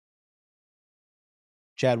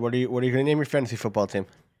Chad, what are you going to name your fantasy football team?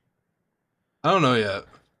 I don't know yet.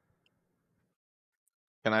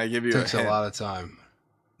 Can I give you Takes a hint? a lot of time.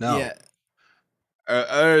 No.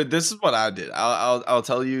 Yeah. This is what I did. I'll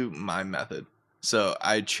tell you my method. So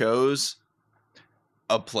I chose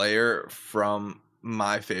a player from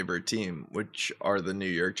my favorite team, which are the New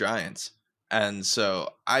York Giants. And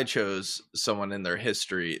so I chose someone in their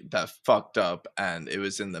history that fucked up and it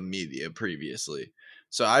was in the media previously.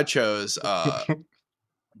 So I chose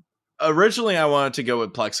originally I wanted to go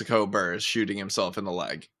with Plexico Burress shooting himself in the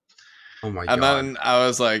leg. Oh my And god. then I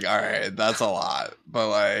was like, all right, that's a lot. But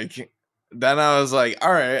like then I was like,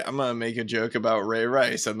 all right, I'm gonna make a joke about Ray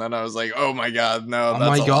Rice. And then I was like, oh my god, no, Oh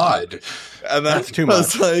that's my a god. lot. And then That's too I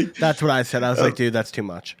was much. like, That's what I said. I was like, dude, that's too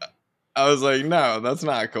much. I was like, no, that's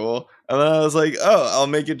not cool. And then I was like, oh, I'll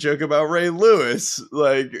make a joke about Ray Lewis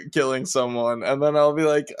like killing someone. And then I'll be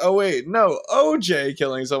like, oh wait, no, OJ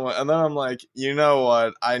killing someone. And then I'm like, you know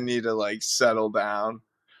what? I need to like settle down.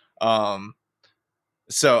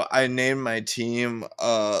 So I named my team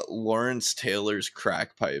Lawrence Taylor's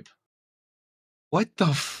Crack Pipe. What the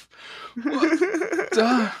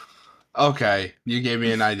Okay, you gave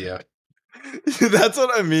me an idea. That's what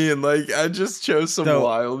I mean. Like I just chose some So,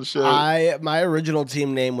 wild shit. My original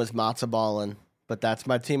team name was Matzo Ballin, but that's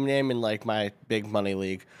my team name in like my big money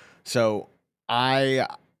league. So I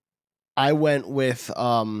went with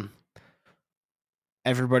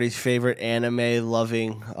everybody's favorite anime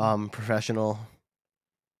loving professional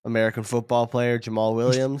American football player Jamal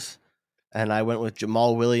Williams, and I went with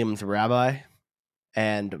Jamal Williams Rabbi,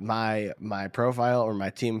 and my profile or my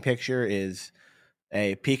team picture is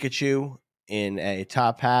a Pikachu in a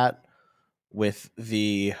top hat with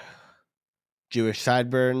the Jewish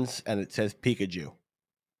sideburns, and it says Pikachu.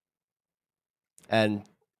 And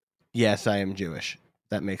yes, I am Jewish.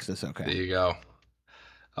 That makes this There okay. you go.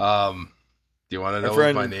 Do you want to know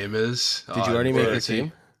friend- what my name is? Did you already make your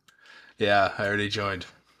team? Yeah, I already joined.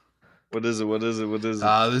 What is it? This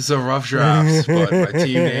is a rough draft, but my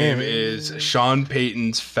team name is Sean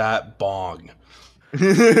Payton's Fat Bong. In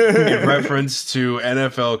reference to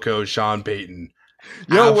NFL coach Sean Payton.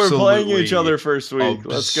 Yo, we're playing each other first week.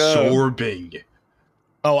 Absorbing. Let's go.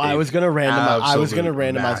 Oh, I was gonna absolute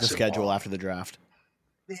randomize the massive schedule ball. after the draft.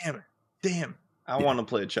 Damn. I want to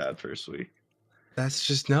play Chad first week.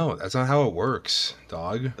 That's not how it works,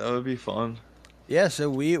 dog. That would be fun. Yeah, so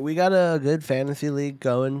we got a good fantasy league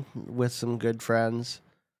going with some good friends.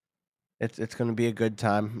 It's gonna be a good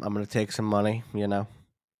time. I'm gonna take some money, you know.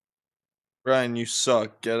 Brian, you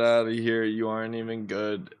suck. Get out of here. You aren't even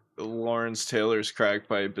good. Lawrence Taylor's Crack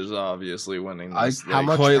Pipe is obviously winning this. How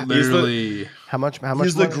much- Quite he's literally. How much?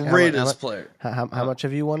 He's the money- greatest player. How much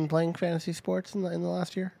have you won playing fantasy sports in the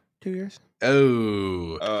last year? 2 years?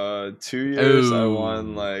 Oh. 2 years. I Oh.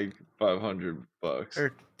 won like $500.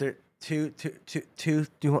 Or two? Do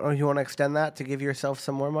you want to extend that to give yourself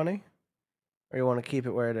some more money, or you want to keep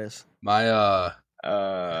it where it is? I've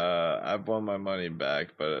won my money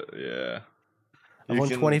back, but yeah. I won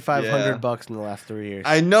 $2,500 in the last 3 years.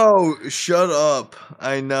 I know. Shut up.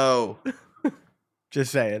 I know.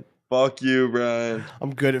 Just saying. Fuck you, Brian.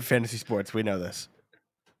 I'm good at fantasy sports. We know this.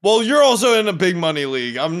 Well, you're also in a big money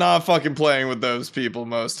league. I'm not fucking playing with those people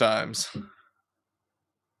most times.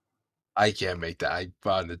 I can't make that. I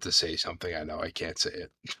wanted to say something. I know I can't say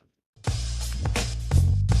it.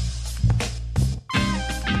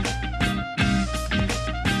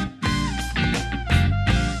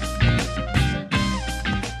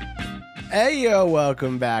 Hey, yo,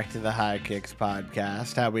 welcome back to the High Kicks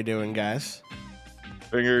podcast. How we doing, guys?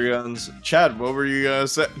 Finger guns. Chad, what were you gonna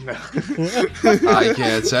say? No. I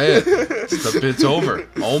can't say it. The bit's over.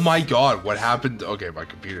 Oh my god, what happened? Okay, my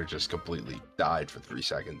computer just completely died for 3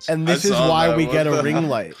 seconds. And this I is saw why that. we What get a the ring hell?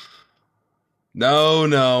 light.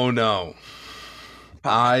 No.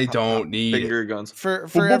 I don't need it. Finger guns. For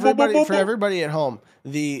everybody at home,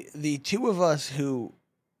 the two of us who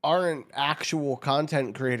aren't actual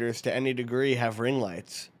content creators to any degree have ring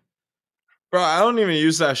lights. Bro, I don't even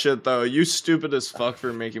use that shit though. You stupid as fuck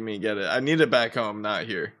for making me get it. I need it back home, not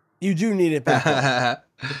here. You do need it back home.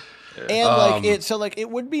 And it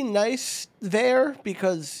would be nice there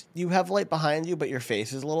because you have light behind you, but your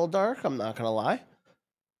face is a little dark. I'm not gonna lie.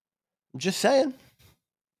 I'm just saying.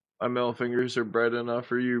 My middle fingers are bright enough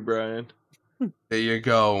for you, Brian. There you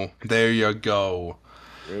go.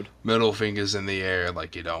 Rude. Middle fingers in the air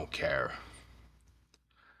like you don't care.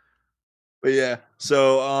 But yeah,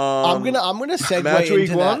 so I'm gonna segue match week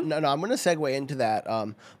into that. one? No, I'm gonna segue into that.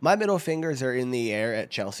 My middle fingers are in the air at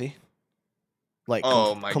Chelsea. Like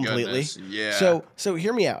oh my completely. goodness, yeah. So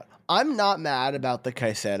hear me out. I'm not mad about the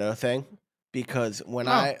Caicedo thing because when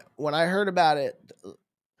I heard about it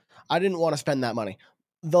I didn't want to spend that money.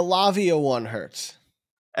 The Lavia one hurts.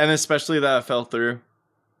 And especially that it fell through.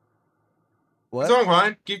 What? What's wrong,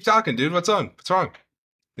 Ryan? Keep talking, dude. What's on? What's wrong?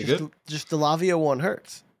 You good? Just the Lavia one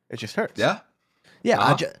hurts. It just hurts. Yeah. Yeah.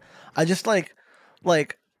 Uh-huh. I just like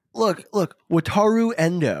look Wataru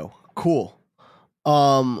Endo. Cool.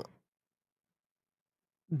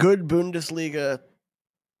 Good Bundesliga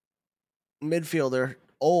midfielder.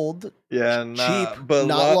 Old, Yeah, cheap, but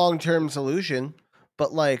not long-term solution.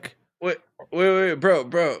 But like, wait, bro.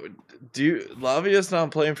 Lavia's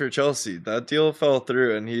not playing for Chelsea. That deal fell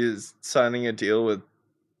through, and he's signing a deal with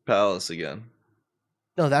Palace again.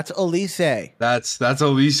 no, that's Elise. That's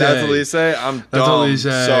Elise. That's Elise. I'm That's dumb. Elise.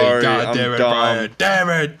 Sorry, God I'm damn it, dumb. Brian. Damn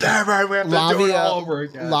it. We have to do it all over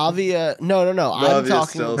again. Lavia. No. I'm Lavia's talking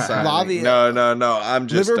still about signing. Lavia. No. I'm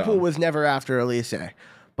just Liverpool dumb. was never after Elise,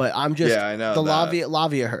 but I'm just Yeah, I know the that.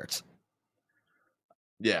 Lavia hurts.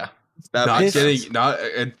 Yeah, that Not makes getting, sense.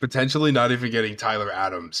 and potentially not even getting Tyler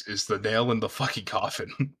Adams is the nail in the fucking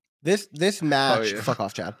coffin. This match, yeah. fuck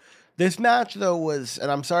off, Chad. This match though was, and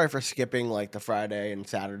I'm sorry for skipping like the Friday and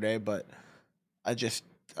Saturday, but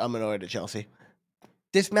I'm annoyed at Chelsea.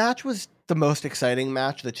 This match was the most exciting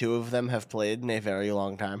match the two of them have played in a very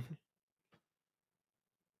long time.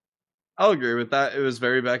 I'll agree with that. It was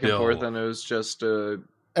very back and Bill. forth, and it was just a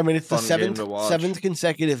I mean, it's the fun game to watch. seventh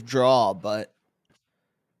consecutive draw, but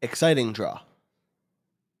exciting draw.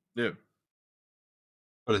 Yeah.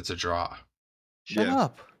 But it's a draw. Shut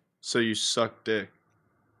up. So you suck dick.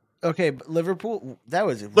 Okay, but Liverpool, that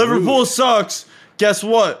was Liverpool rude. sucks. Guess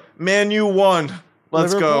what? Man, you won.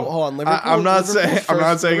 Let's Liverpool, go. Hold on, Liverpool. I'm not saying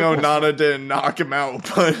Liverpool's Onana didn't knock him out,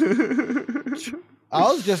 but I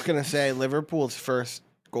was just gonna say Liverpool's first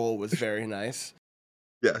goal was very nice.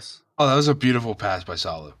 yes. Oh, that was a beautiful pass by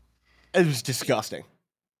Salah. It was disgusting.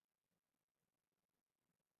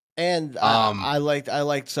 And Um, I liked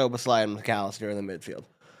Soboslai and McAllister in the midfield.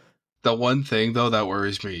 The one thing, though, that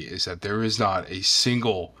worries me is that there is not a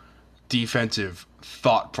single defensive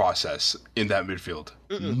thought process in that midfield.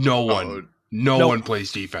 Mm-mm. No one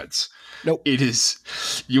plays defense. Nope. It is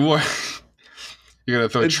you're gonna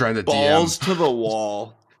throw It's Trent a balls DM. to the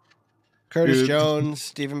wall. Curtis Dude. Jones,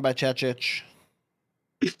 Steven Bajcetic.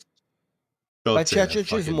 Don't say that Bajcetic is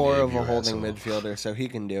fucking more name, of a you holding asshole. midfielder, so he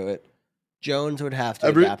can do it. Jones would have to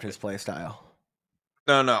Every- adapt his play style.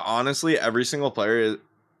 No. Honestly, every single player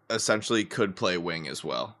essentially could play wing as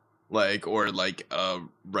well, or a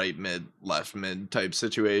right mid, left mid type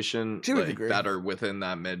situation, To a degree. that are within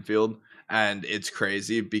that midfield. And it's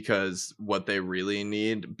crazy because what they really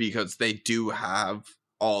need, because they do have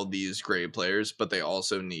all these great players, but they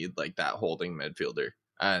also need that holding midfielder.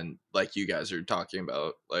 And like you guys are talking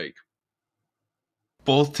about,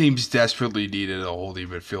 Both teams desperately needed a holding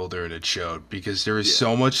midfielder, and it showed because there is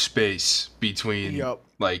so much space between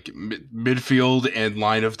midfield and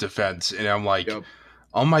line of defense, and I'm like,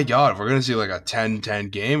 oh my god, we're gonna see a 10-10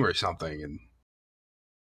 game or something, and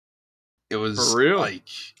it was For real?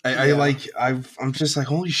 I'm just like,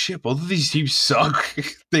 holy shit, both of these teams suck.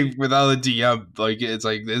 Without a DM, it's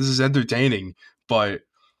this is entertaining, but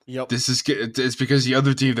it's because the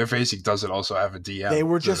other team they're facing doesn't also have a DM. They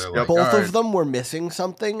were So just they're both of them were missing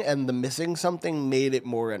something, and the missing something made it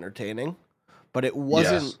more entertaining. But it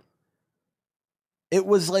wasn't. Yes.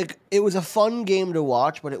 It was a fun game to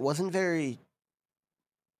watch, but it wasn't very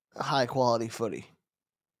high quality footy.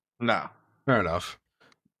 No. Fair enough.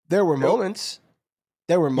 There were moments.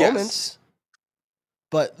 There were Yes. moments.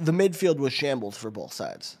 But the midfield was shambles for both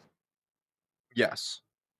sides. Yes.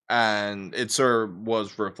 And it sort of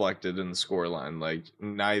was reflected in the scoreline.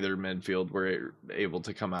 Neither midfield were able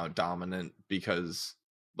to come out dominant because,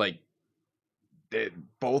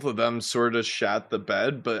 both of them sort of shat the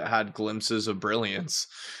bed, but had glimpses of brilliance.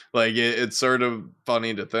 It's sort of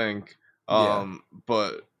funny to think.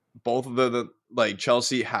 But both of the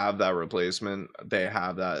Chelsea have that replacement. They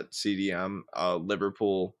have that CDM.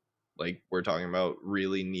 Liverpool, we're talking about,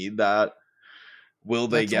 really need that. Will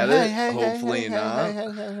they get it? Hopefully not.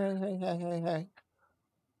 Hey.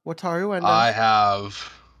 Wataru Endo.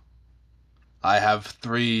 I have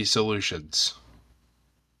 3 solutions.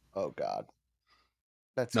 Oh God.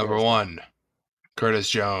 That's Number 1, Curtis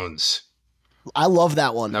Jones. I love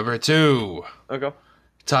that one. Number 2, Okay.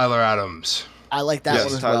 Tyler Adams. I like that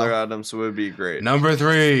one as Tyler well. Adams would be great. Number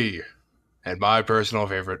 3, and my personal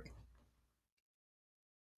favorite,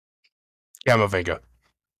 Camavinga.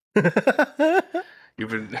 You've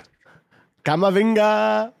been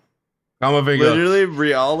Camavinga. Camavinga. Literally,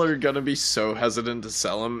 Real are gonna be so hesitant to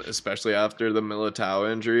sell him, especially after the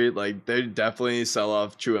Militao injury. Like, they definitely sell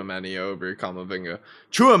off Tchouaméni over Camavinga.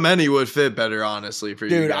 Tchouaméni would fit better, honestly, for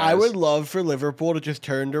you guys. I would love for Liverpool to just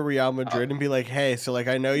turn to Real Madrid and be like, "Hey, so like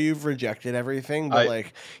I know you've rejected everything, but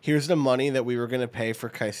like here's the money that we were gonna pay for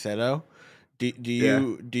Caicedo. Do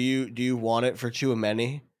you want it for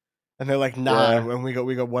Tchouaméni?" And they're like, "Nah." Yeah. And we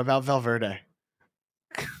go. What about Valverde?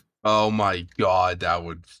 Oh my god, that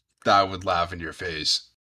would laugh in your face.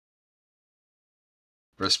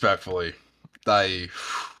 Respectfully,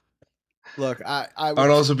 look, I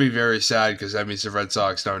would also be very sad because that means the Red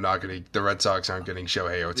Sox aren't getting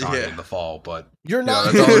Shohei Ohtani in the fall. But you're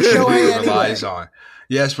not. That's all Shohei relies on.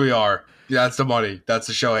 Yes, we are. Yeah, that's the money. That's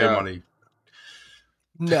the Shohei money.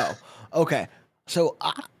 No. Okay. So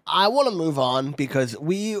I want to move on because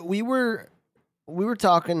we were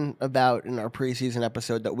talking about in our preseason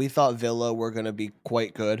episode that we thought Villa were going to be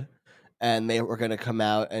quite good, and they were going to come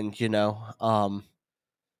out and be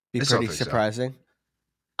pretty surprising. So.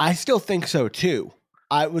 I still think so too.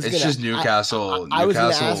 Just Newcastle. I was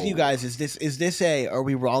going to ask you guys: is this are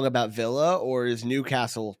we wrong about Villa, or is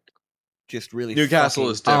Newcastle just really Newcastle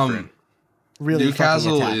is different? Really,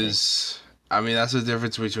 Newcastle is. I mean, that's the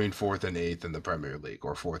difference between 4th and 8th in the Premier League,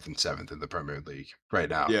 or 4th and 7th in the Premier League right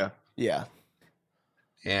now. Yeah.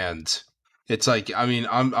 And it's like, I mean,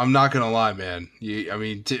 I'm not gonna lie, man.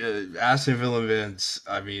 Aston Villa fans.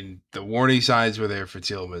 I mean, the warning signs were there for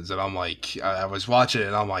Tielemans, and I'm like, I was watching it,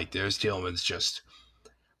 and I'm like, there's Tielemans just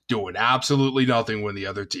doing absolutely nothing when the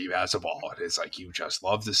other team has a ball, and it's like you just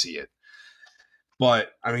love to see it.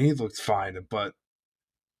 But I mean, he looked fine, but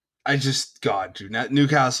dude,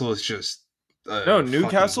 Newcastle is just.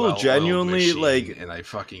 Newcastle genuinely machine, and I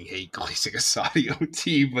fucking hate glazing a Sadio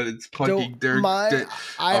team, but it's fucking they're a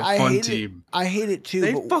fun team. I hate it too.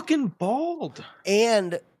 They fucking balled.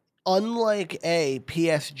 And unlike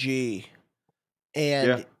PSG,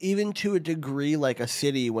 and even to a degree like a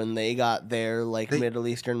City when they got their Middle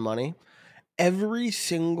Eastern money, every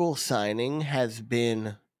single signing has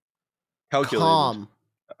been calm,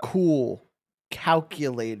 cool,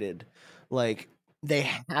 calculated. Like they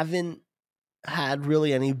haven't had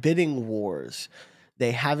really any bidding wars.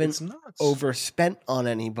 They haven't overspent on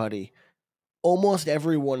anybody. Almost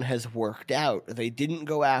everyone has worked out. They didn't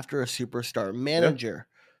go after a superstar manager.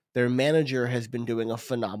 Their manager has been doing a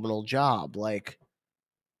phenomenal job. Like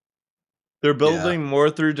they're building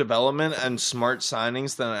more through development and smart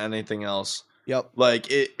signings than anything else. Yep. Like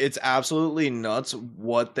it's absolutely nuts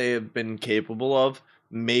what they have been capable of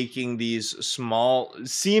making these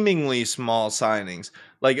seemingly small signings.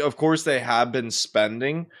 Like, of course, they have been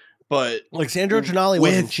spending, but like Sandro Tonali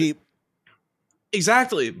wasn't cheap.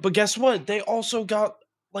 Exactly, but guess what? They also got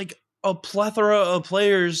like a plethora of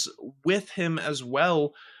players with him as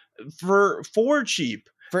well for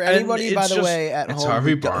cheap. For anybody, by the way, at home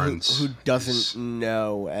Harvey Barnes who doesn't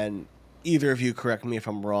know, and either of you correct me if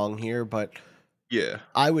I'm wrong here, but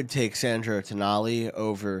I would take Sandro Tonali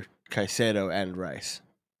over Caicedo and Rice.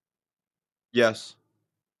 Yes.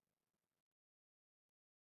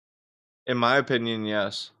 In my opinion,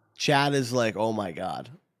 yes. Chad is like, oh my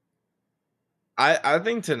god. I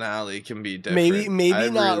think Tonali can be different. Maybe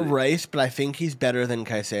not Rice, but I think he's better than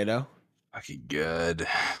Caicedo. Fucking good.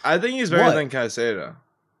 I think he's better than Caicedo.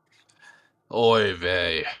 Oy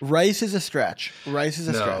vey. Rice is a stretch.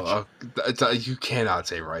 Stretch. You cannot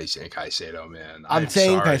say Rice and Caicedo, man. I'm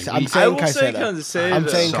saying Caicedo. I'm saying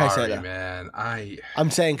Caicedo, man.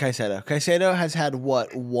 I'm saying Caicedo. Caicedo has had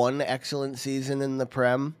one excellent season in the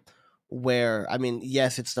Prem. Where I mean,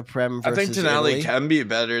 yes, it's the Prem versus I think Tonali Italy. Can be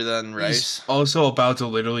better than Rice. He's also about to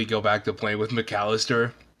literally go back to playing with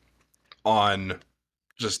McAllister on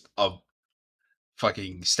just a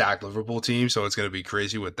fucking stacked Liverpool team, so it's gonna be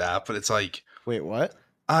crazy with that. But it's like, wait, what?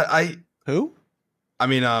 Who? I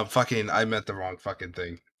mean, I meant the wrong fucking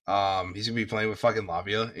thing. He's gonna be playing with fucking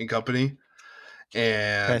Lavia and company,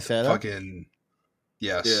 and fucking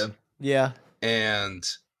yes, yeah, and.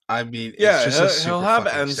 I mean, it's just he'll have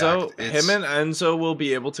Enzo. Stacked. Him and Enzo will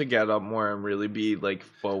be able to get up more and really be like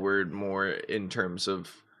forward more in terms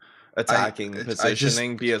of attacking,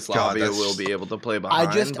 positioning. Lavia will be able to play behind.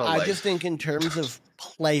 I just think in terms of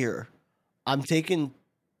player, I'm taking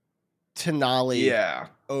Tonali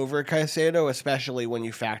over Caicedo, especially when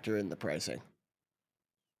you factor in the pricing.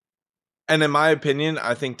 And in my opinion,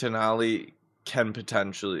 I think Tonali can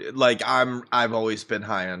potentially I've always been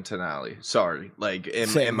high on Tonali. Sorry. Like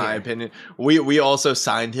in my opinion. We also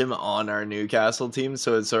signed him on our Newcastle team,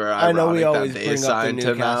 so it's sort of ironic. I know we always bring up the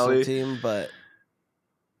Newcastle team, but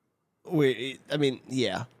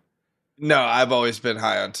No, I've always been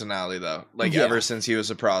high on Tonali though. Like ever since he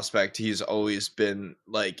was a prospect, he's always been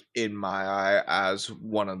like in my eye as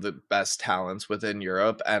one of the best talents within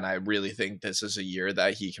Europe, and I really think this is a year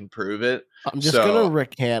that he can prove it. I'm just gonna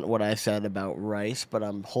recant what I said about Rice, but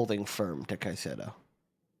I'm holding firm to Caicedo.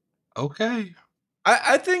 Okay.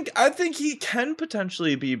 I think he can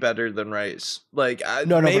potentially be better than Rice. Like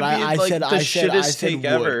but I said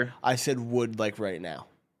ever. I said would like right now.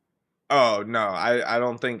 Oh no, I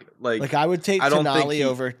don't think like I would take Tonali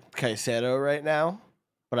over Caicedo right now,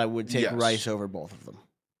 but I would take Rice over both of them.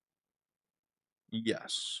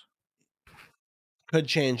 Yes. Could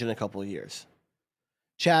change in a couple of years.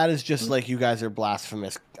 Chad is just like, you guys are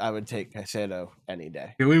blasphemous. I would take Caicedo any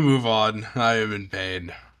day. Can we move on? I am in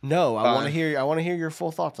pain. No, I want to hear your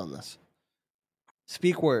full thoughts on this.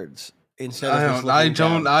 Speak words instead of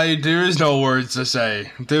there is no words to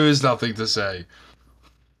say. There is nothing to say.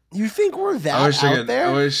 You think we're that out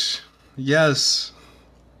there? Yes.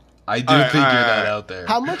 I do think you're that out there.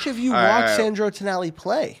 How much have you watched Sandro Tonali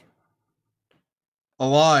play? A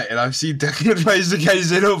lot, and I've seen Declan Rice and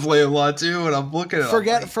Caicedo play a lot too, and I'm looking at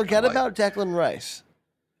forget about Declan Rice.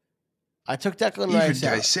 I took Declan Rice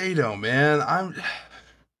out. Caicedo, man. I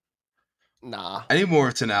need more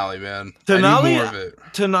of Tonali, man. I need more of it.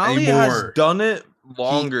 Tonali has done it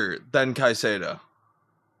longer than Caicedo.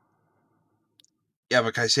 Yeah,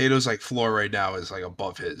 but Caicedo's like floor right now is like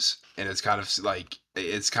above his, and it's kind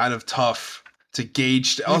of tough to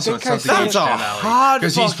gauge. Also, it's tough to gauge Tonali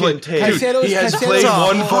because he's played. Dude, he has played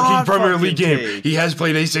one fucking Premier League game. He has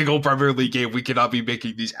played a single Premier League game. We cannot be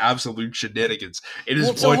making these absolute shenanigans. It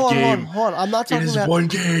is one game. Hold on. I'm not talking about one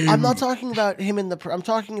game. I'm not talking about him in the. I'm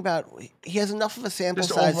talking about he has enough of a sample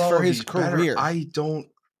size for his career. I don't.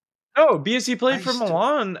 No, because he played for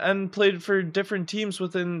Milan and played for different teams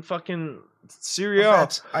within fucking Serie A.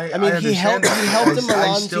 I mean, he helped the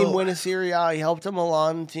Milan team win a Serie A. He helped the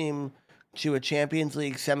Milan team to a Champions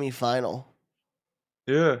League semifinal.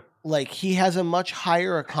 Yeah. Like, he has a much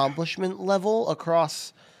higher accomplishment level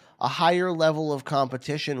across a higher level of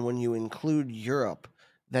competition when you include Europe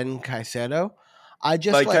than Caicedo.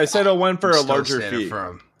 Caicedo went for a larger fee.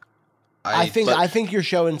 I think you're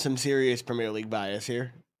showing some serious Premier League bias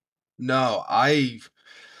here. No, I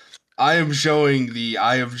am showing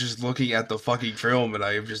I am just looking at the fucking film, and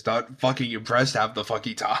I am just not fucking impressed half the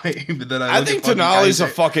fucking time. And then I think Tonali's a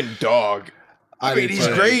fucking dog. I mean, he's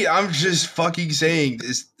great. I'm just fucking saying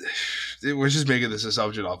this. We're just making this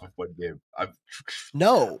assumption off of one game. I'm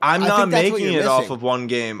not making it off of one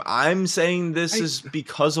game. I'm saying this is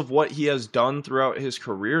because of what he has done throughout his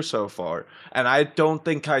career so far. And I don't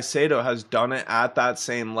think Caicedo has done it at that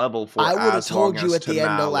same level for as long as Tonali. I would have told you at the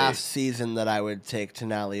end of last season that I would take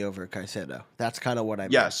Tonali over Caicedo. That's kind of what I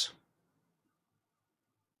meant. Yes.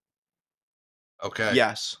 Okay.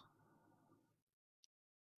 Yes.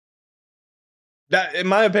 That, in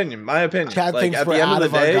my opinion. Chad thinks at the end of the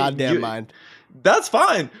day, our goddamn mind. That's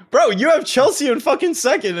fine, bro. You have Chelsea in fucking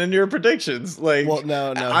second in your predictions. Like, well,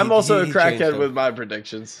 no. I'm also a crackhead with my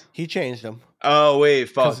predictions. He changed them. Oh wait,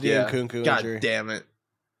 fuck yeah. God injury. Damn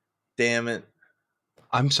it.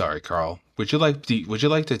 I'm sorry, Carl. Would you like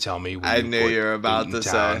to tell me? I knew you were about to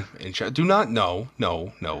say. Do not. No.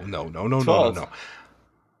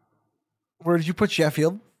 Where did you put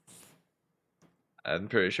Sheffield? I'm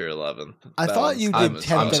pretty sure 11th. I thought you did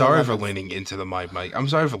 10th. I'm sorry for leaning into my mic. I'm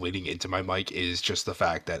sorry for leaning into my mic is just the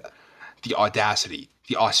fact that the audacity,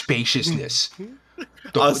 the auspaciousness,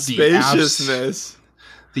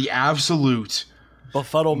 the absolute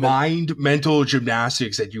befuddlement, mental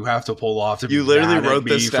gymnastics that you have to pull off to be. You literally wrote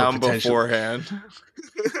this down beforehand.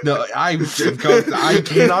 No, I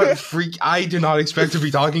cannot freak. I did not expect to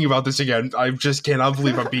be talking about this again. I just cannot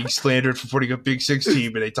believe I'm being slandered for putting a Big Six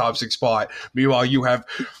team in a top 6 spot. Meanwhile, you have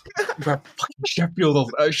fucking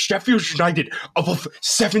Sheffield United above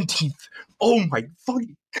 17th. Oh my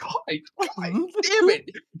fucking God. God damn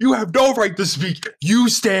it. You have no right to speak. You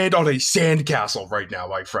stand on a sandcastle right now,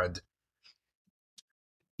 my friend.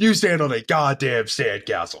 You stand on a goddamn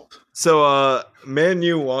sandcastle. So, Man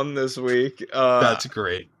U won this week. That's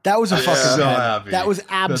great. That was a fucking penalty. That was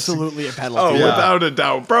absolutely a penalty. Oh, without a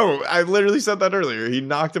doubt. Bro, I literally said that earlier. He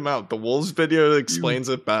knocked him out. The Wolves video explains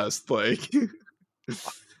it best. Like,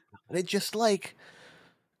 it just like,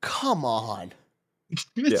 come on.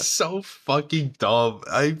 It's so fucking dumb.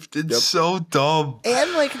 It's so dumb.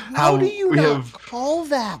 And like, how do you not call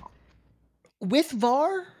that? With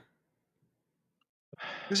VAR?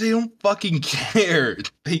 Because they don't fucking care.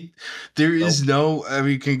 There is no. I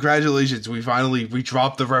mean, congratulations. We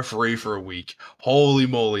dropped the referee for a week. Holy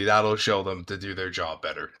moly, that'll show them to do their job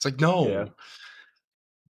better. It's like, no.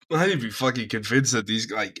 I need to be fucking convinced that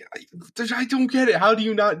these I don't get it. How do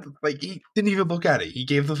you not he didn't even look at it. He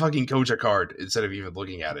gave the fucking coach a card instead of even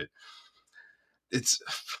looking at it. It's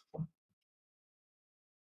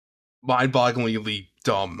mind-bogglingly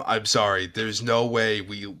dumb. I'm sorry. There's no way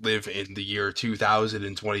we live in the year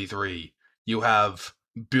 2023. You have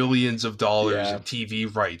billions of dollars in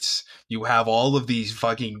TV rights. You have all of these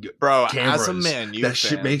fucking cameras. As a Man U that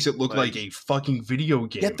shit fan, makes it look like a fucking video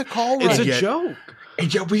game. Get the call right. It's a joke.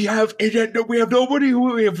 And yet we have no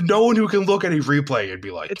one who can look at a replay and be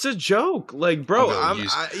like, it's a joke. Like, bro,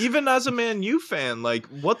 even as a Man U fan, like,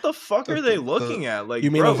 what the fuck are they looking at? Like, you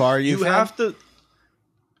mean a VAR you fan? Have to.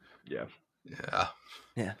 Yeah.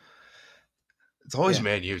 It's always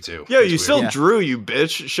Man U too. Yeah, you still drew, you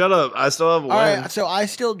bitch. Shut up. I still have one. All right, so I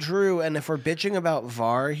still drew, and if we're bitching about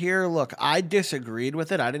VAR here, look, I disagreed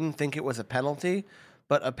with it. I didn't think it was a penalty,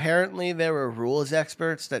 but apparently there were rules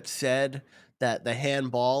experts that said that the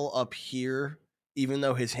handball up here, even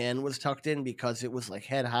though his hand was tucked in because it was like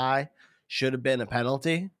head high, should have been a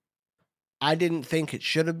penalty. I didn't think it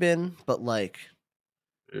should have been, but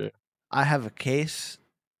I have a case.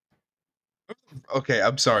 Okay,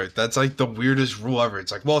 I'm sorry. That's like the weirdest rule ever.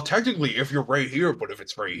 It's like, well, technically, if you're right here, but if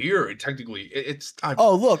it's right here, it's.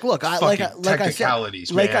 Look! I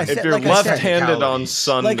technicalities, man. If you're left-handed on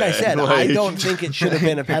Sunday, like I said, I don't think it should have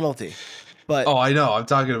been a penalty. But I know. I'm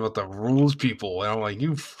talking about the rules people, and I'm like,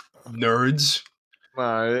 you nerds.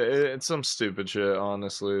 Nah, it's some stupid shit.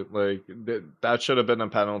 Honestly, like that should have been a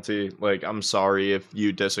penalty. Like, I'm sorry if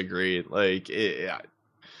you disagree. Like,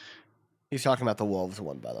 he's talking about the Wolves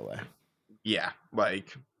one, by the way. Yeah,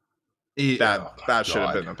 like that should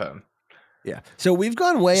have been a pen. Yeah. So we've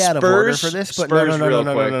gone way out of order for this, but no.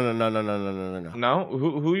 No,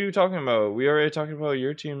 who are you talking about? We already talking about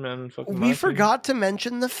your team and fucking. We forgot to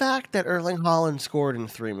mention the fact that Erling Haaland scored in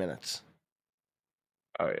 3 minutes.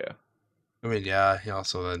 Oh yeah. I mean, yeah, he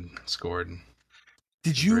also then scored.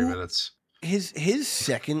 Did you? 3 minutes. His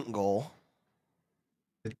second goal.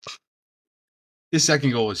 His second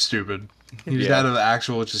goal was stupid. He just had an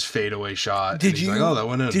actual just fadeaway shot. Did you? Like, that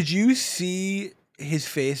went in. Did you see his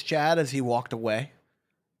face, Chad, as he walked away?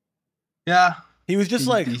 Yeah. He was just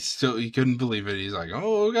he couldn't believe it. He's like,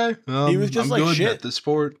 oh, okay. He was just I'm like, good shit. At the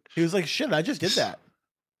sport. He was like, shit, I just did that.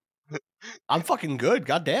 I'm fucking good.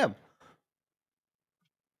 Goddamn.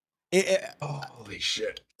 Holy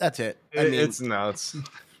shit. That's it. I mean, it's nuts.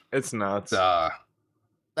 It's nuts.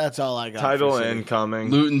 That's all I got. Title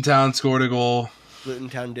incoming. Luton Town scored a goal.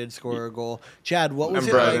 Luton Town did score a goal. Chad, what was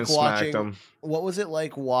it like watching? What was it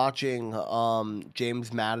like watching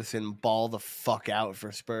James Maddison ball the fuck out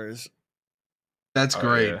for Spurs? That's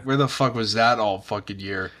great. Yeah. Where the fuck was that all fucking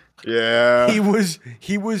year? Yeah, he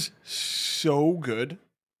was so good.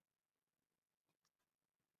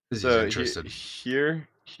 So here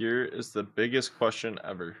is the biggest question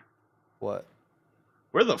ever. What?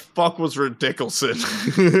 Where the fuck was Rick Dickelson?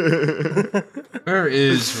 Where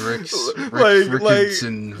is Ricketson?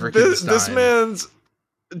 This man's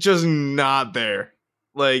just not there.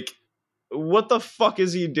 Like, what the fuck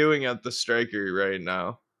is he doing at the striker right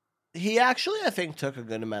now? He actually, I think, took a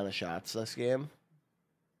good amount of shots this game.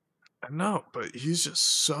 I know, but he's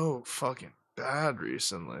just so fucking bad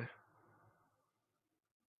recently.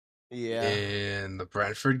 Yeah. In the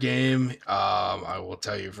Brentford game, I will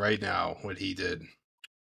tell you right now what he did.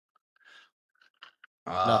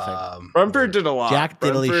 Nothing. Brentford did a lot. Jack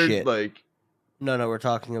Diddley shit. Like, no, we're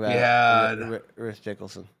talking about Rick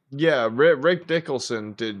Dickelson. Yeah, Rick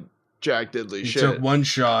Dickelson did Jack Diddley shit. He took one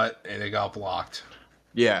shot and it got blocked.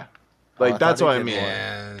 Yeah. Like, that's what I mean.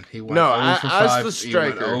 And he went 0 for 5. As the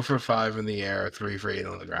striker. He went 0 for 5 in the air, 3 for 8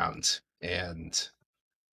 on the ground. And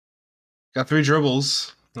got 3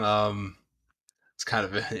 dribbles. It's kind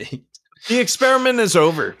of it. The experiment is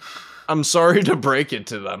over. I'm sorry to break it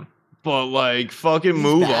to them. But, like, fucking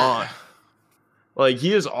move on. Like,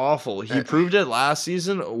 he is awful. He proved it last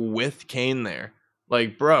season with Kane there.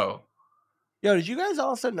 Like, bro. Yo, did you guys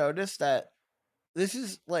also notice that this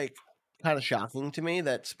is, like, kind of shocking to me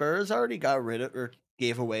that Spurs already got rid of or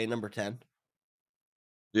gave away number 10?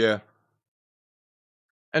 Yeah.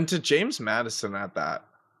 And to James Maddison at that.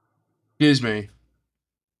 Excuse me.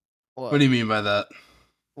 What? What do you mean by that?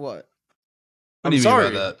 What? What do you mean by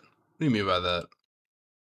that? What do you mean by that?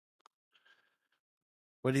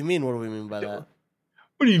 What do you mean? What do we mean by that?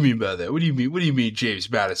 What do you mean by that? What do you mean? What do you mean,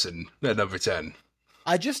 James Maddison, that number 10?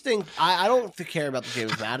 I just think I don't care about the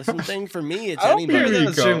James Madison thing. For me, it's I don't anybody. care that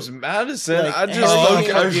it's James Madison. Like, I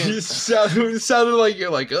just it sounded like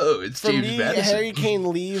you're like, oh, it's for James me, Madison. Harry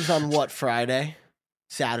Kane leaves on what, Friday,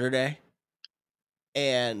 Saturday,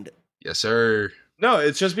 and yes, sir. No,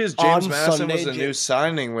 it's just because James Madison was a new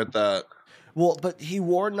signing with that. Well, but he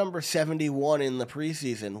wore number 71 in the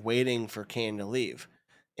preseason, waiting for Kane to leave,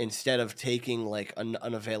 instead of taking like an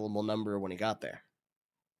unavailable number when he got there.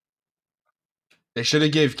 They should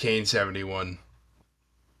have gave Kane 71.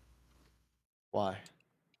 Why?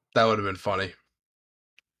 That would have been funny.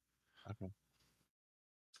 Okay.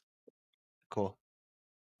 Cool.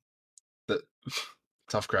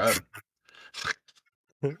 Tough crowd.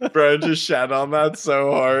 Bro, just shat on that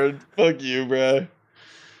so hard. Fuck you, bro.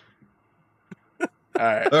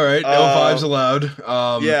 All right. No fives allowed.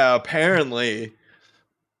 Yeah, apparently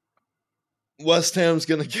West Ham's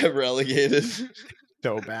gonna get relegated.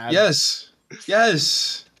 So bad. Yes.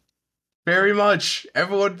 Very much.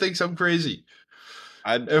 Everyone thinks I'm crazy.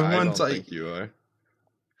 I don't think you are.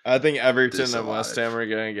 I think Everton and West Ham are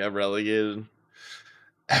gonna get relegated.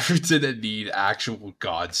 Everton need actual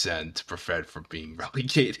godsend to prevent from being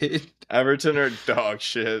relegated. Everton are dog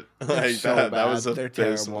shit. Like so that. Bad. That was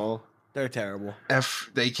abysmal. They're terrible.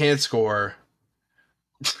 They can't score.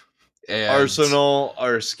 And Arsenal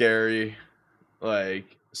are scary. Like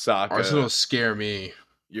Saka. Arsenal scare me.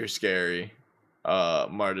 You're scary.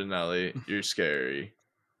 Martinelli, you're scary.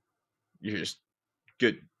 You're just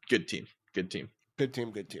good team. Good team. Good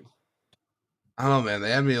team. I don't know, man.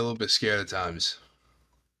 They had me a little bit scared at times.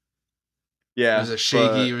 Yeah. It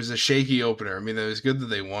was a shaky opener. I mean, it was good that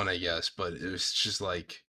they won, I guess, but it was just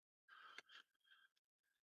like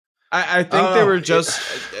I think they were just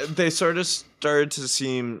they sort of started to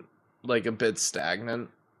seem like a bit stagnant.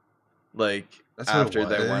 Like after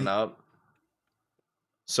they went up.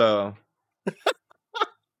 So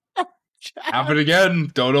happened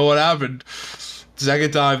again. Don't know what happened.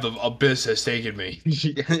 Second time the abyss has taken me.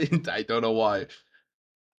 I don't know why.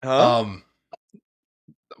 Huh?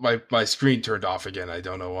 My screen turned off again. I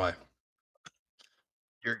don't know why.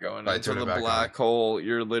 You're going into the black hole.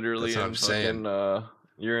 You're literally in fucking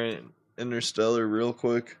you're in Interstellar real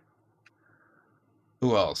quick.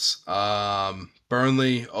 Who else?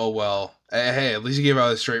 Burnley. Oh well. Hey, at least you gave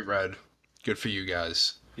out a straight red. Good for you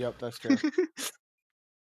guys. Yep, that's true.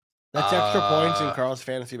 That's extra points in Carl's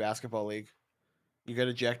Fantasy Basketball League. You get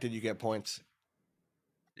ejected, you get points.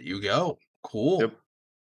 There you go. Cool. Yep.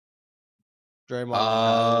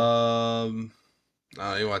 Draymond.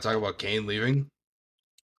 You want to talk about Kane leaving?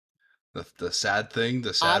 The sad thing,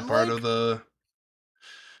 the sad part of the.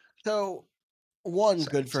 So, one,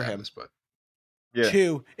 good for him. But... Yeah.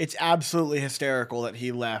 Two, it's absolutely hysterical that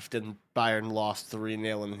he left and Bayern lost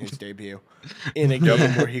 3-0 in his debut in a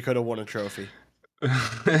game where he could have won a trophy.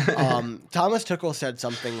 Thomas Tuchel said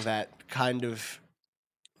something that kind of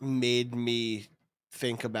made me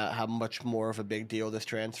think about how much more of a big deal this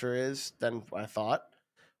transfer is than I thought,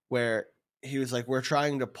 where he was like, we're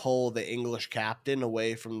trying to pull the English captain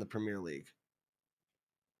away from the Premier League.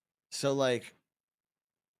 So, like,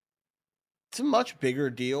 it's a much bigger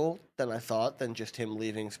deal than I thought than just him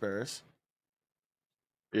leaving Spurs.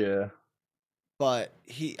 Yeah. But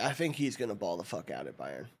I think he's going to ball the fuck out at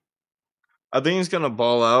Bayern. I think he's going to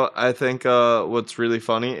ball out. I think what's really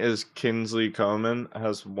funny is Kingsley Coman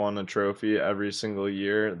has won a trophy every single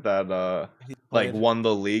year that won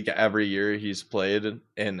the league every year he's played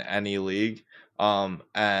in any league.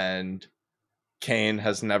 And Kane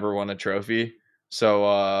has never won a trophy.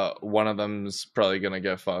 So one of them's probably going to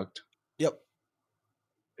get fucked. Yep.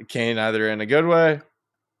 Kane either in a good way,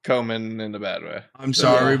 Coman in a bad way. I'm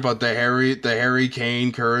sorry, but the Harry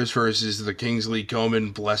Kane curse versus the Kingsley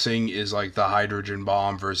Coman blessing is like the hydrogen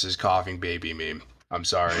bomb versus coughing baby meme. I'm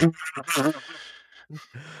sorry.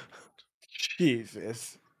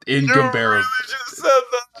 Jesus. Incomparable.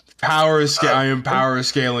 I am power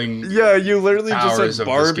scaling. Yeah, you literally just said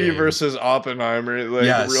Barbie versus Oppenheimer. Like,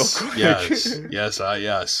 yes, real quick.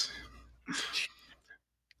 yes.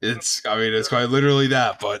 It's quite literally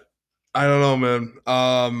that, but I don't know,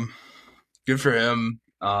 man. Good for him.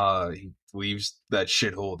 He leaves that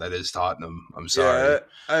shithole that is Tottenham. I'm sorry. Yeah,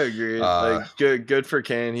 I agree. Good for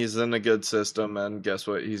Kane. He's in a good system, and guess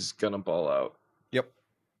what? He's gonna ball out. Yep.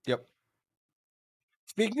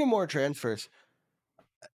 Speaking of more transfers,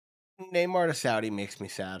 Neymar to Saudi makes me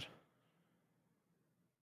sad.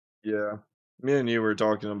 Yeah, me and you were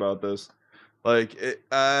talking about this. Like,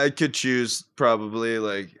 I could choose probably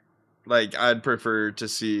like I'd prefer to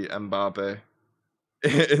see Mbappe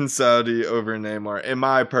in Saudi over Neymar, in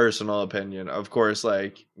my personal opinion. Of course,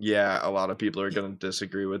 a lot of people are going to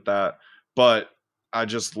disagree with that, but I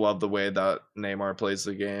just love the way that Neymar plays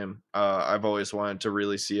the game. I've always wanted to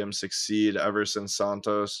really see him succeed ever since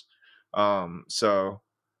Santos. So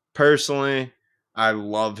personally, I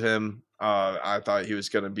love him. I thought he was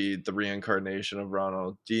going to be the reincarnation of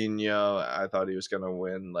Ronaldinho. I thought he was going to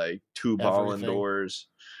win like 2 Ballon d'Ors.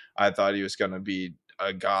 I thought he was going to be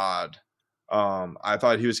a god. I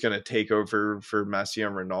thought he was going to take over for Messi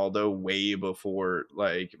and Ronaldo way before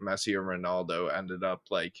like Messi and Ronaldo ended up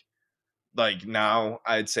like now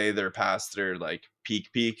I'd say they're past their like peak.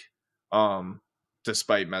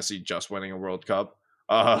 Despite Messi just winning a World Cup.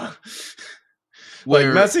 Like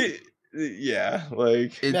Messi, yeah,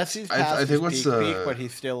 like Messi's past his peak, but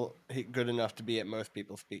he's still good enough to be at most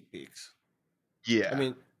people's peaks. Yeah, I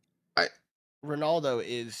mean, Ronaldo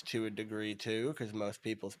is to a degree too, because most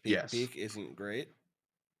people's peak isn't great.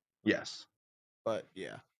 Yes, but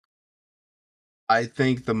yeah. I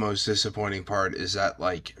think the most disappointing part is that,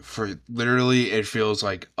 like, for literally, it feels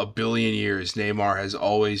like a billion years, Neymar has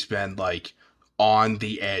always been, like, on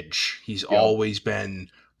the edge. He's always been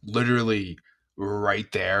literally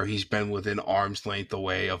right there. He's been within arm's length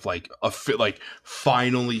away of, like,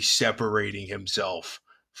 finally separating himself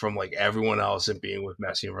from, like, everyone else and being with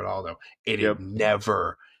Messi and Ronaldo. And it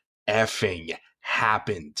never effing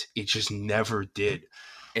happened. It just never did.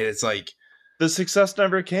 And it's like, the success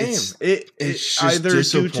never came. It's either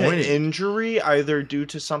due to injury, either due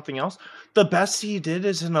to something else. The best he did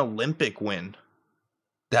is an Olympic win.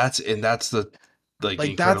 That's the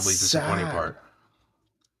incredibly disappointing part.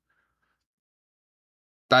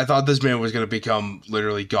 I thought this man was going to become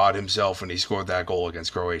literally God himself when he scored that goal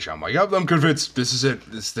against Croatia. I'm like, yep, I'm convinced. This is it.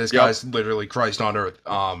 This guy's literally Christ on earth.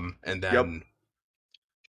 And then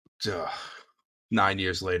 9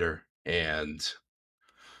 years later, and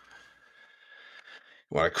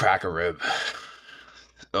want to crack a rib.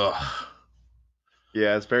 Ugh.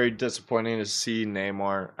 Yeah, it's very disappointing to see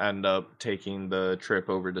Neymar end up taking the trip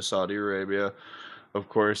over to Saudi Arabia. Of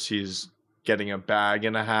course, he's getting a bag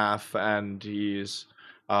and a half, and he's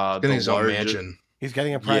getting his own mansion. He's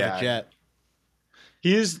getting a private jet.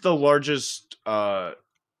 He's the largest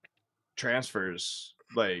transfers,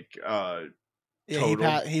 like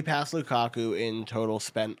total. He passed Lukaku in total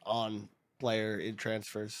spent on player in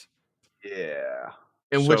transfers. Yeah.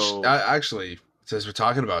 In which, actually, since we're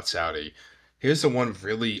talking about Saudi, here's the one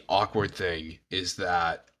really awkward thing is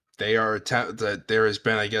that that there has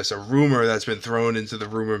been, I guess, a rumor that's been thrown into the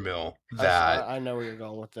rumor mill that I know where you're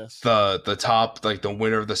going with this. The top, like the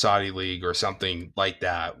winner of the Saudi League or something like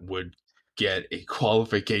that, would get a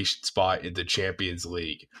qualification spot in the Champions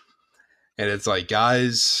League. And it's like,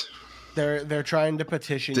 guys, they're trying to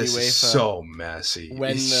petition this UEFA. Is so messy.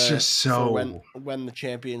 It's just so when the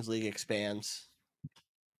Champions League expands.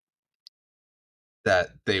 That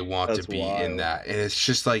they want to be in that. And it's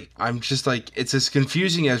just like, I'm just like, it's as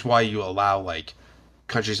confusing as why you allow like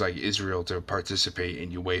countries like Israel to participate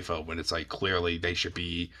in UEFA when it's like clearly they should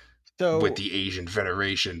be with the Asian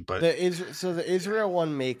Federation. But the Israel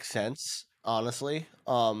one makes sense, honestly.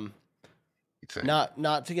 Not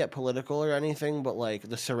to get political or anything, but like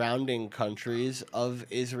the surrounding countries of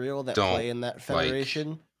Israel that play in that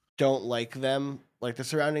federation don't like them. Like the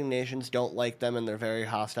surrounding nations don't like them, and they're very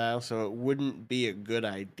hostile. So it wouldn't be a good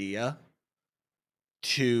idea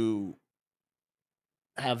to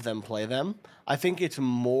have them play them. I think it's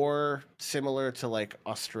more similar to like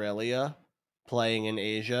Australia playing in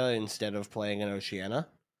Asia instead of playing in Oceania,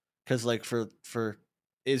 because like for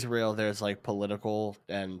Israel, there's like political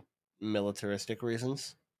and militaristic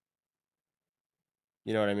reasons.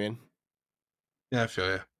 You know what I mean? Yeah, I feel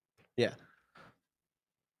you. Yeah.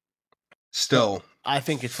 Still, I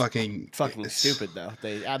think it's fucking stupid though.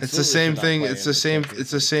 They absolutely it's the same thing. It's the same.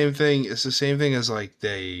 It's the same thing. It's the same thing as like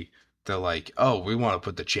they're like, oh, we want to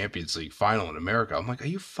put the Champions League final in America. I'm like, are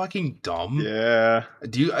you fucking dumb? Yeah.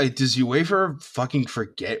 Does UEFA fucking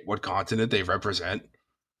forget what continent they represent?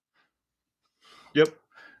 Yep.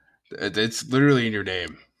 It's literally in your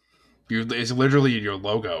name. It's literally in your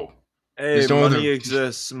logo. Hey, money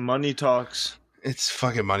exists. Money talks. It's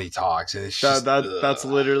fucking money talks, and it's that's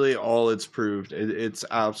literally all it's proved. It's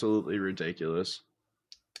absolutely ridiculous.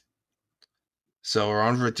 So we're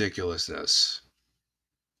on ridiculousness.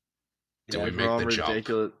 Do we make the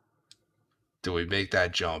jump? Do we make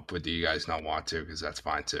that jump, or do you guys not want to? Because that's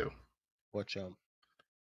fine too. What jump?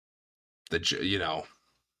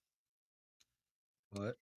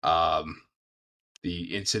 What?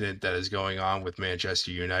 The incident that is going on with Manchester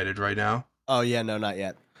United right now. Oh yeah, no, not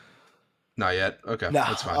yet. Not yet. Okay,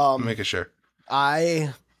 that's fine. I'm making sure.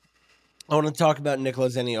 I want to talk about Nicola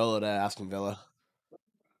Zaniolo to Aston Villa.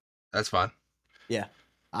 That's fine. Yeah,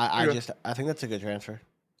 I think that's a good transfer.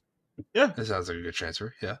 Yeah, that sounds like a good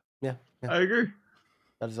transfer. Yeah. I agree.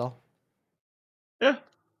 That is all. Yeah.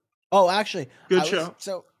 Oh, actually, good show.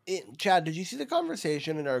 So Chad, did you see the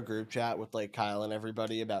conversation in our group chat with like Kyle and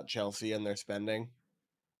everybody about Chelsea and their spending?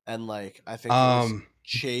 And like, I think it was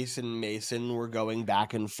Chase and Mason were going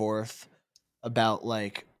back and forth about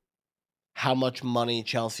like how much money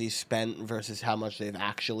Chelsea spent versus how much they've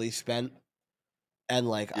actually spent. And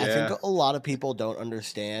like, I think a lot of people don't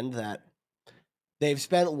understand that they've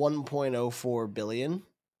spent 1.04 billion,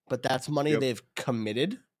 but that's money they've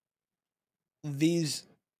committed.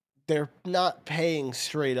 They're not paying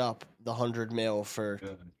straight up the 100 mil for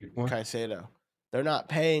Caicedo. They're not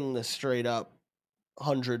paying the straight up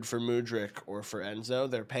 100 for Mudryk or for Enzo.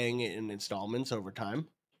 They're paying it in installments over time.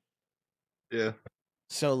 Yeah.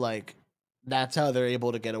 So like, that's how they're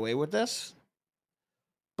able to get away with this.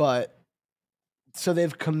 But so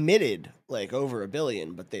they've committed like over $1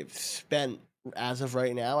 billion, but they've spent, as of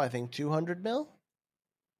right now, I think 200 mil.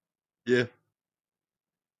 Yeah.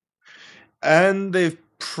 And they've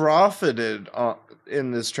profited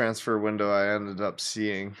in this transfer window. I ended up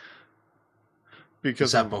seeing because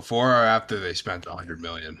is that before or after they spent 100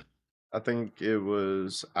 million? I think it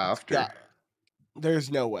was after.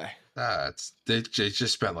 There's no way. They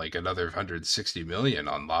just spent like another 160 million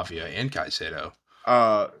on Lavia and Caicedo.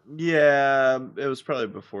 Yeah, it was probably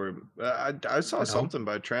before. I saw something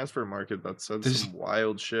by Transfer Market that said some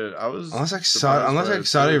wild shit. I was unless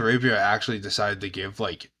Saudi Arabia actually decided to give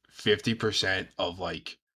like 50% of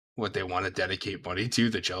like what they want to dedicate money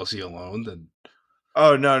to Chelsea alone, then.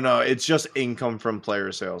 Oh no! It's just income from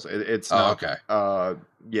player sales. It's not. Okay.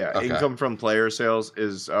 Income from player sales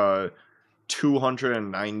is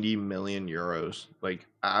 290 million euros. Like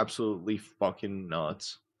absolutely fucking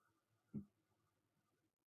nuts.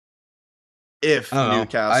 If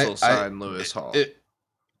Newcastle signed Lewis Hall,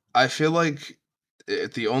 I feel like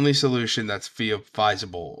the only solution that's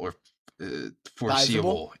feasible or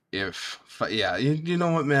foreseeable, you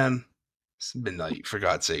know what, man, it's midnight for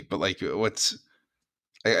God's sake. But like,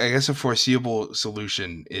 I guess a foreseeable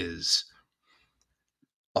solution is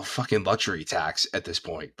a fucking luxury tax at this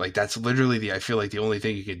point. Like that's literally I feel like the only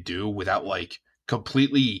thing you can do without like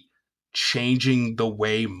completely changing the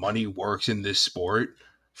way money works in this sport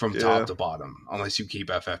from top to bottom, unless you keep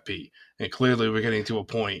FFP. And clearly we're getting to a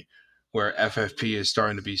point where FFP is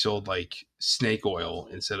starting to be sold like snake oil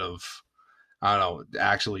instead of, I don't know,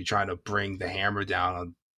 actually trying to bring the hammer down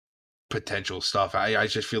on potential stuff. I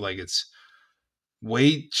just feel like it's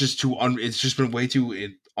it's just been way too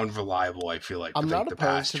unreliable. I feel like I'm for not the opposed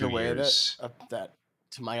past to 2 the way years. that,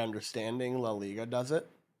 to my understanding, La Liga does it.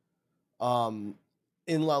 In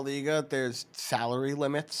La Liga, there's salary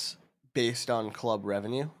limits based on club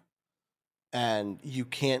revenue, and you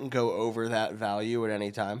can't go over that value at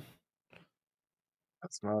any time.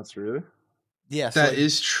 That's nuts, really. Yes, that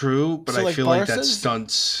is true, but I feel like that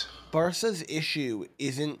stunts. Barca's issue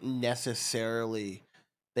isn't necessarily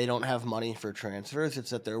they don't have money for transfers. It's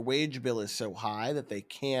that their wage bill is so high that they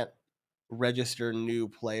can't register new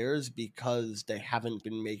players because they haven't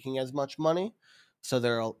been making as much money. So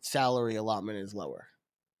their salary allotment is lower.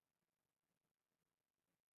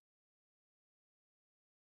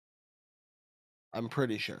 I'm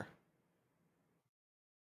pretty sure.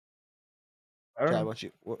 Chad, what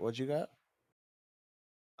you got?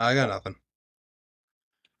 I got nothing.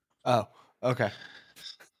 Oh, okay.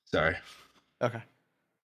 Sorry. Okay.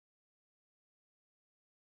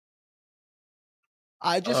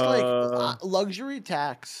 I just like luxury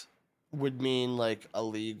tax would mean like a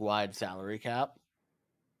league-wide salary cap.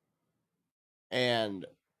 And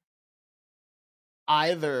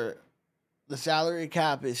either the salary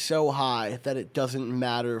cap is so high that it doesn't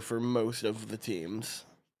matter for most of the teams,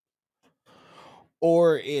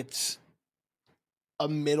 or it's a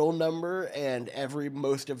middle number and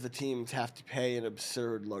most of the teams have to pay an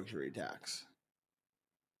absurd luxury tax.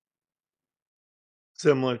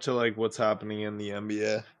 Similar to like what's happening in the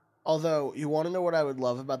NBA. Although, you want to know what I would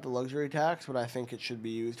love about the luxury tax, what I think it should be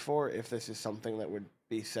used for if this is something that would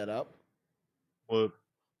be set up? What?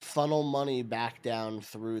 Funnel money back down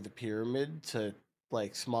through the pyramid to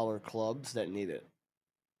like smaller clubs that need it.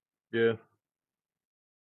 Yeah.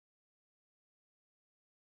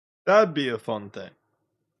 That'd be a fun thing.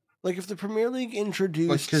 Like if the Premier League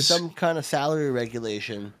introduced some kind of salary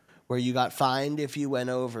regulation where you got fined if you went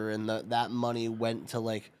over and that money went to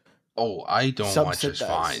like... Oh, I don't want just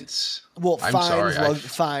fines. Well,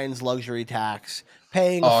 fines, luxury tax,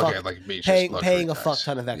 paying paying a fuck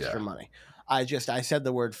ton of extra money. I said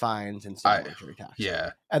the word fines instead of luxury tax.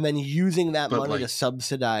 Yeah. And then using that money to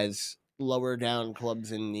subsidize lower down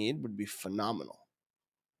clubs in need would be phenomenal.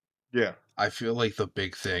 Yeah. I feel like the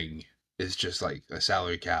big thing is just like a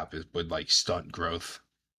salary cap would like stunt growth.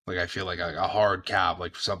 Like I feel like a hard cap,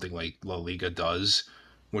 like something like La Liga does,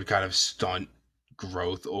 would kind of stunt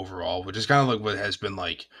growth overall, which is kind of like what has been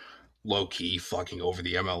like low key fucking over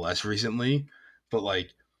the MLS recently. But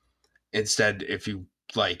like instead, if you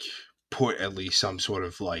like put at least some sort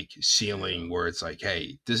of like ceiling where it's like,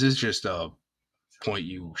 hey, this is just a point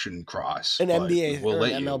you shouldn't cross. An but NBA we'll or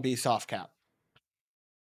let an you. MLB soft cap.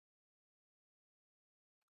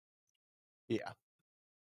 Yeah.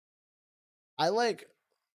 I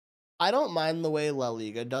don't mind the way La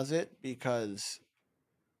Liga does it, because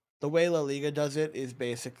the way La Liga does it is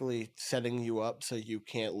basically setting you up so you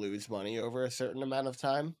can't lose money over a certain amount of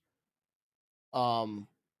time.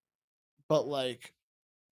 But like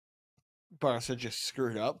Barca just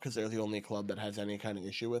screwed up because they're the only club that has any kind of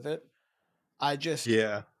issue with it. I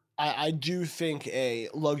do think a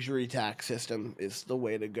luxury tax system is the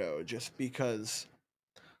way to go, just because,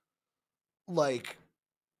 like,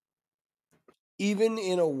 even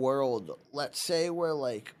in a world, let's say where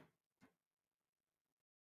like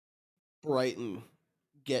Brighton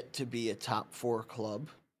get to be a top 4 club,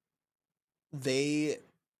 they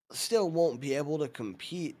still won't be able to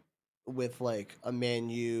compete with like a Man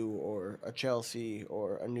U or a Chelsea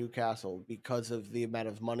or a Newcastle because of the amount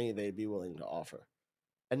of money they'd be willing to offer.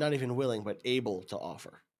 And not even willing, but able to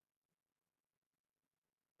offer.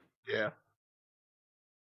 Yeah.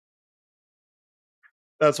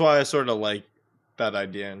 That's why I sort of like that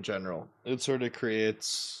idea in general. It sort of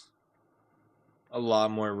creates a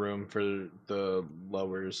lot more room for the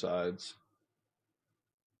lower sides.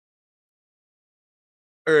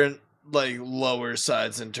 Or like lower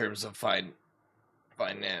sides in terms of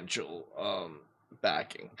financial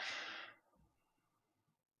backing.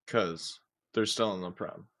 Because they're still in the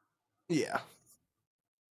Prem. Yeah.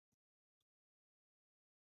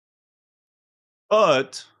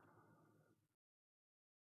 But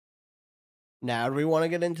now, do we want to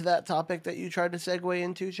get into that topic that you tried to segue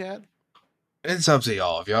into, Chad? It's up to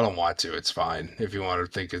y'all. If y'all don't want to, it's fine. If you want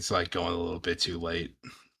to think it's like going a little bit too late,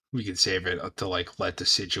 we can save it to like let the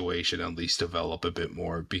situation at least develop a bit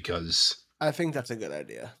more, because I think that's a good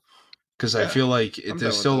idea. Because I feel like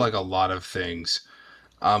there's still that. like a lot of things.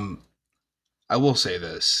 I will say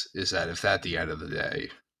this, is that if at the end of the day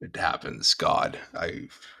it happens, God, I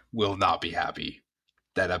will not be happy.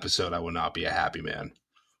 That episode, I will not be a happy man.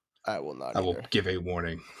 I will not I either. will give a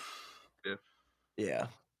warning. Yeah.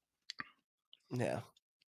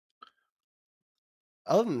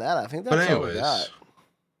 Other than that, I think that's all we got.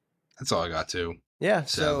 That's all I got too. Yeah,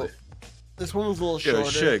 sadly. so this one was a little shorter.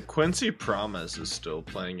 Shit, Quincy Promise is still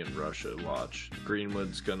playing in Russia. Watch.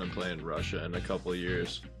 Greenwood's gonna play in Russia in a couple of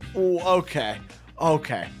years. Oh, okay,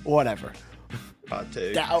 whatever. Hot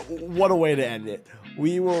take. What a way to end it.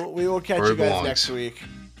 We will catch you guys next week.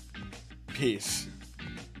 Peace.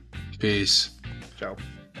 Peace. Ciao.